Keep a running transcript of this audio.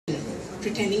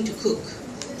pretending to cook.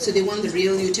 So they want the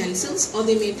real utensils, or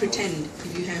they may pretend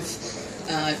if you have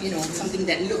something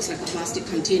that looks like a plastic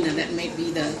container, that might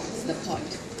be the pot.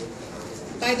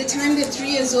 By the time they're 3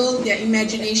 years old, their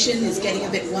imagination is getting a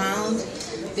bit wild.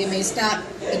 They may start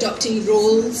adopting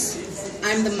roles.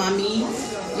 I'm the mummy,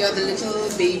 you're the little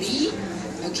baby,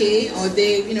 okay? Or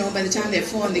they, by the time they're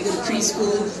 4 and they go to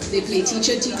preschool, they play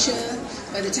teacher.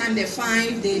 By the time they're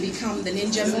 5, they become the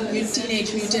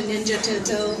Teenage Mutant Ninja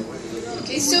Turtle.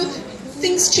 Okay, so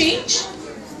things change.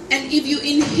 And if you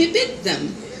inhibit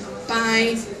them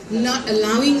by not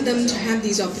allowing them to have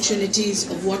these opportunities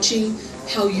of watching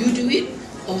how you do it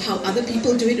or how other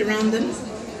people do it around them,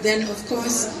 then of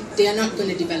course they are not going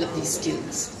to develop these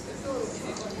skills.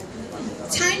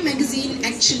 Time magazine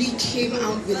actually came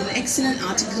out with an excellent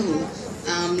article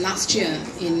last year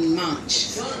in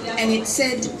March, and it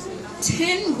said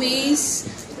 10 ways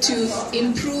to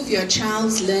improve your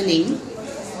child's learning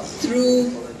through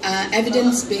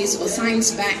evidence-based or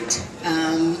science-backed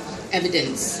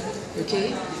evidence,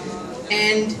 okay?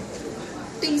 And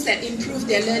things that improve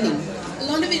their learning. A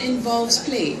lot of it involves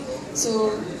play.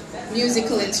 So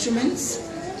musical instruments,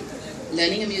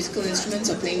 learning a musical instruments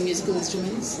or playing musical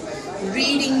instruments,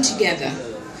 reading together.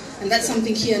 And that's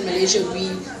something here in Malaysia we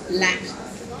lack,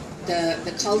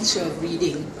 the culture of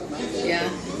reading. Yeah,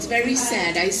 it's very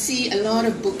sad. I see a lot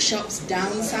of bookshops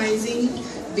downsizing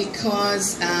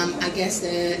because I guess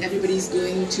everybody's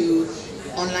going to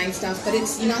online stuff, but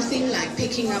it's nothing like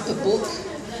picking up a book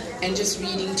and just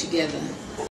reading together.